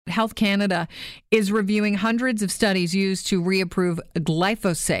Health Canada is reviewing hundreds of studies used to reapprove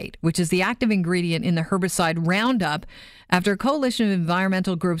glyphosate, which is the active ingredient in the herbicide Roundup, after a coalition of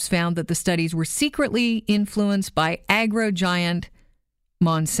environmental groups found that the studies were secretly influenced by agro giant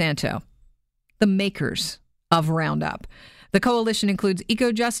Monsanto, the makers of Roundup. The coalition includes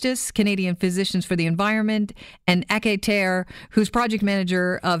EcoJustice, Canadian Physicians for the Environment, and Aketer, whose project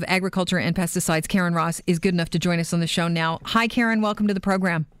manager of agriculture and pesticides, Karen Ross, is good enough to join us on the show now. Hi, Karen. Welcome to the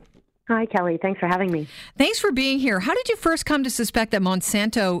program. Hi, Kelly. Thanks for having me. Thanks for being here. How did you first come to suspect that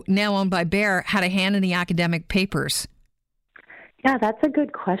Monsanto, now owned by Bayer, had a hand in the academic papers? Yeah, that's a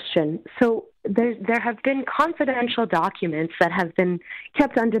good question. So there have been confidential documents that have been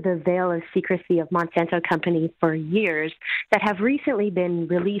kept under the veil of secrecy of Monsanto Company for years that have recently been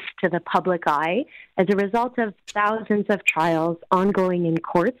released to the public eye as a result of thousands of trials ongoing in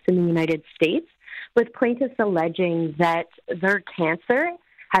courts in the United States, with plaintiffs alleging that their cancer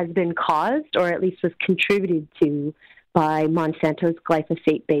has been caused or at least was contributed to by Monsanto's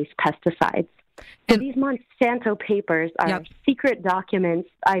glyphosate-based pesticides. So these Monsanto papers are secret documents,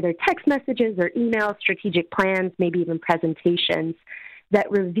 either text messages or emails, strategic plans, maybe even presentations that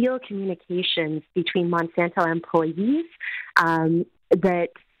reveal communications between Monsanto employees that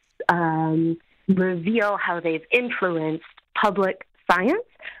reveal how they've influenced public science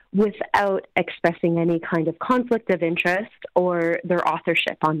without expressing any kind of conflict of interest or their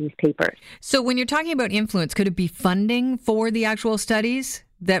authorship on these papers. So when you're talking about influence, could it be funding for the actual studies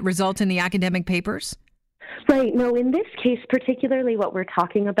that result in the academic papers? Right. No, in this case, particularly what we're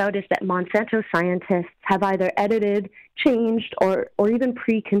talking about is that Monsanto scientists have either edited, changed, or even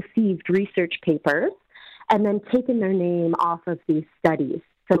preconceived research papers and then taken their name off of these studies.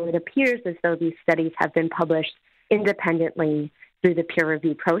 So it appears as though these studies have been published independently through the peer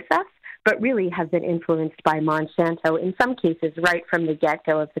review process, but really have been influenced by Monsanto, in some cases right from the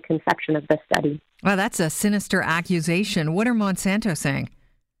get-go of the conception of the study. Well, that's a sinister accusation. What are Monsanto saying?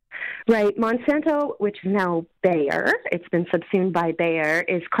 Right. Monsanto, which is now Bayer, it's been subsumed by Bayer,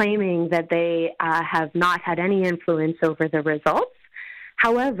 is claiming that they have not had any influence over the results.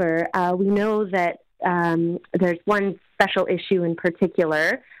 However, we know that there's one special issue in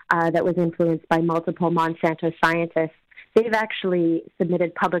particular that was influenced by multiple Monsanto scientists. They've actually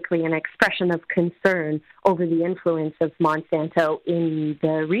submitted publicly an expression of concern over the influence of Monsanto in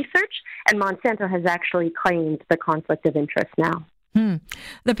the research, and Monsanto has actually claimed the conflict of interest now.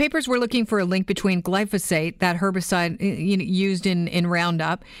 The papers were looking for a link between glyphosate, that herbicide used in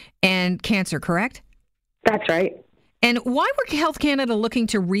Roundup, and cancer, correct? That's right. And why were Health Canada looking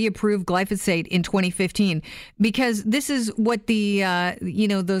to reapprove glyphosate in 2015? Because this is what the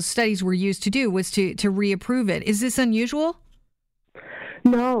those studies were used to do, was to reapprove it. Is this unusual?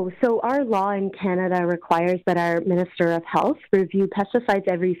 No. So our law in Canada requires that our Minister of Health review pesticides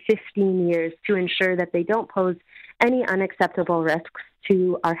every 15 years to ensure that they don't pose any unacceptable risks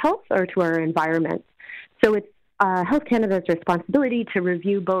to our health or to our environment. So it's Health Canada's responsibility to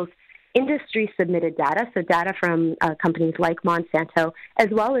review both industry-submitted data, so data from companies like Monsanto, as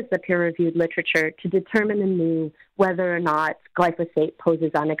well as the peer-reviewed literature to determine anew whether or not glyphosate poses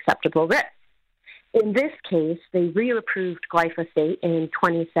unacceptable risks. In this case, they reapproved glyphosate in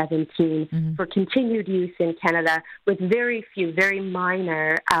 2017 for continued use in Canada with very few, very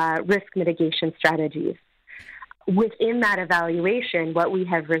minor risk mitigation strategies. Within that evaluation, what we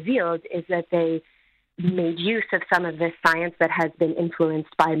have revealed is that they made use of some of this science that has been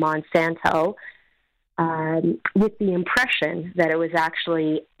influenced by Monsanto with the impression that it was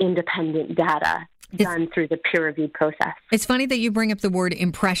actually independent data done through the peer-reviewed process. It's funny that you bring up the word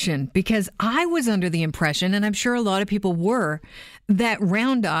impression, because I was under the impression, and I'm sure a lot of people were, that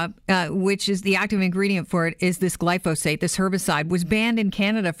Roundup, which is the active ingredient for it, is this glyphosate, this herbicide, was banned in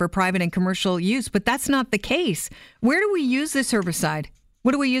Canada for private and commercial use, but that's not the case. Where do we use this herbicide?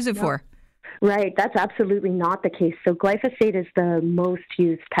 What do we use it for? Right, that's absolutely not the case. So glyphosate is the most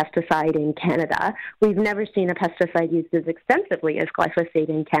used pesticide in Canada. We've never seen a pesticide used as extensively as glyphosate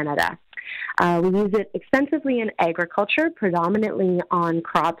in Canada. We use it extensively in agriculture, predominantly on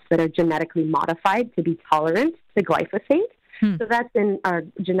crops that are genetically modified to be tolerant to glyphosate. So that's in our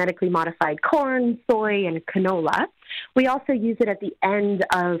genetically modified corn, soy, and canola. We also use it at the end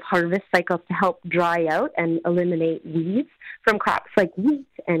of harvest cycles to help dry out and eliminate weeds from crops like wheat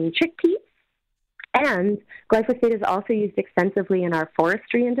and chickpeas. And glyphosate is also used extensively in our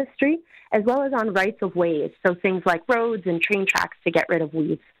forestry industry, as well as on rights of ways, so things like roads and train tracks to get rid of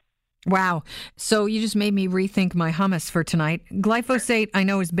weeds. Wow. So you just made me rethink my hummus for tonight. Glyphosate, I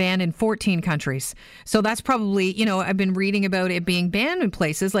know, is banned in 14 countries. So that's probably, I've been reading about it being banned in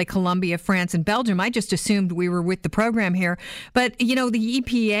places like Colombia, France, and Belgium. I just assumed we were with the program here. But, the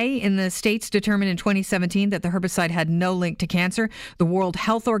EPA in the States determined in 2017 that the herbicide had no link to cancer. The World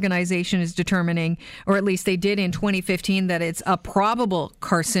Health Organization is determining, or at least they did in 2015, that it's a probable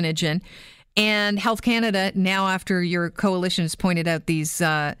carcinogen. And Health Canada, now after your coalition has pointed out these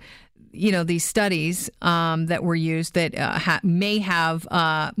studies that were used that may have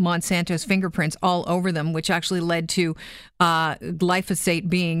Monsanto's fingerprints all over them, which actually led to glyphosate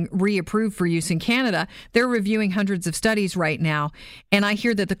being reapproved for use in Canada. They're reviewing hundreds of studies right now. And I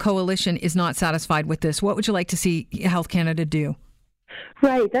hear that the coalition is not satisfied with this. What would you like to see Health Canada do?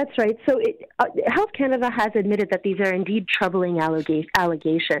 Right, that's right. So Health Canada has admitted that these are indeed troubling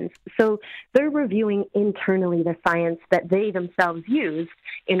allegations. So they're reviewing internally the science that they themselves used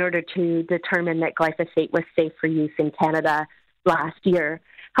in order to determine that glyphosate was safe for use in Canada last year.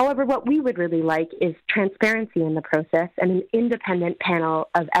 However, what we would really like is transparency in the process and an independent panel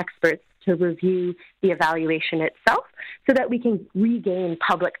of experts to review the evaluation itself so that we can regain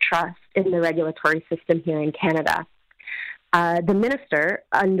public trust in the regulatory system here in Canada. The minister,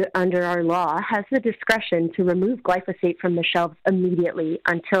 under our law, has the discretion to remove glyphosate from the shelves immediately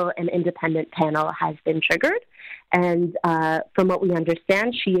until an independent panel has been triggered. And from what we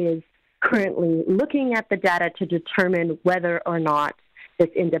understand, she is currently looking at the data to determine whether or not this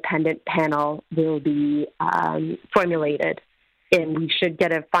independent panel will be formulated. And we should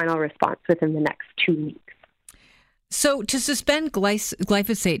get a final response within the next 2 weeks. So to suspend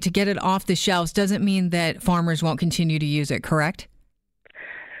glyphosate, to get it off the shelves, doesn't mean that farmers won't continue to use it, correct?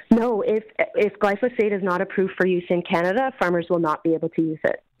 No, if glyphosate is not approved for use in Canada, farmers will not be able to use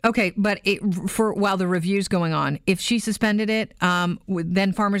it. Okay, but while the review's going on, if she suspended it,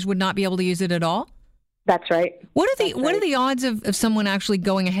 then farmers would not be able to use it at all? That's right. What are the odds of someone actually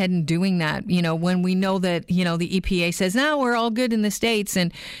going ahead and doing that? When we know that, the EPA says, no, we're all good in the States.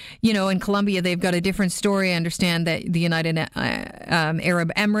 And, in Colombia, they've got a different story. I understand that the United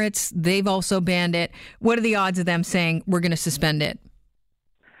Arab Emirates, they've also banned it. What are the odds of them saying we're going to suspend it?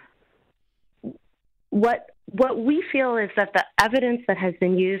 What we feel is that the evidence that has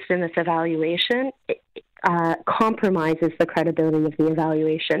been used in this evaluation compromises the credibility of the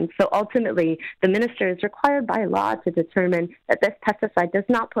evaluation. So ultimately, the minister is required by law to determine that this pesticide does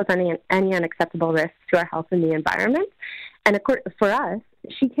not pose any unacceptable risks to our health and the environment. And for us,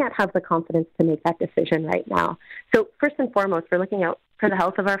 she can't have the confidence to make that decision right now. So first and foremost, we're looking out for the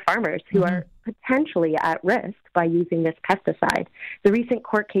health of our farmers who are potentially at risk by using this pesticide. The recent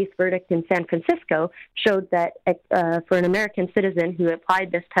court case verdict in San Francisco showed that for an American citizen who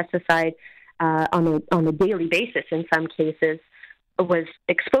applied this pesticide on a daily basis in some cases, was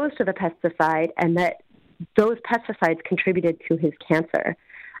exposed to the pesticide and that those pesticides contributed to his cancer.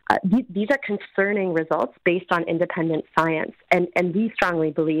 These are concerning results based on independent science, and we strongly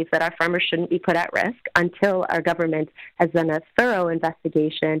believe that our farmers shouldn't be put at risk until our government has done a thorough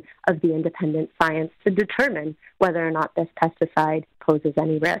investigation of the independent science to determine whether or not this pesticide poses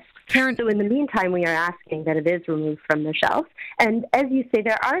any risk. Karen, so in the meantime, we are asking that it is removed from the shelf. And as you say,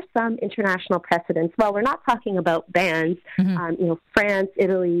 there are some international precedents. While we're not talking about bans, France,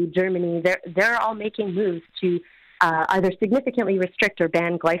 Italy, Germany, they're all making moves to either significantly restrict or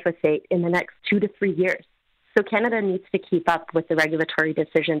ban glyphosate in the next 2 to 3 years. So Canada needs to keep up with the regulatory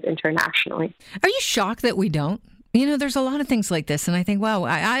decisions internationally. Are you shocked that we don't? There's a lot of things like this, and I think, wow,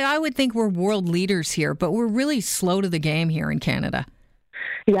 I would think we're world leaders here, but we're really slow to the game here in Canada.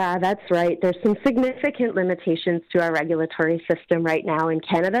 Yeah, that's right. There's some significant limitations to our regulatory system right now in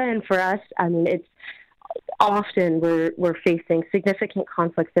Canada, and for us, it's often we're facing significant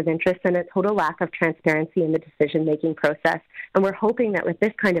conflicts of interest and a total lack of transparency in the decision-making process. And we're hoping that with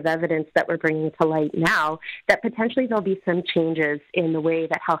this kind of evidence that we're bringing to light now, that potentially there'll be some changes in the way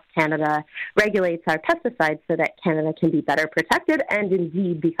that Health Canada regulates our pesticides so that Canada can be better protected and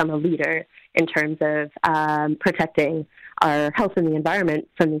indeed become a leader in terms of protecting our health and the environment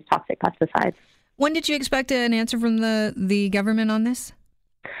from these toxic pesticides. When did you expect an answer from the government on this?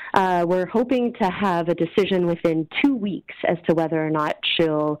 We're hoping to have a decision within 2 weeks as to whether or not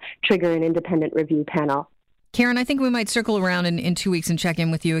she'll trigger an independent review panel. Karen, I think we might circle around in 2 weeks and check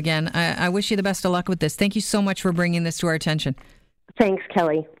in with you again. I wish you the best of luck with this. Thank you so much for bringing this to our attention. Thanks,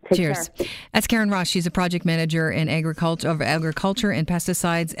 Kelly. Take Cheers. care. That's Karen Ross. She's a project manager in agriculture and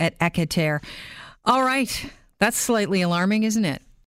pesticides at Équiterre. All right. That's slightly alarming, isn't it?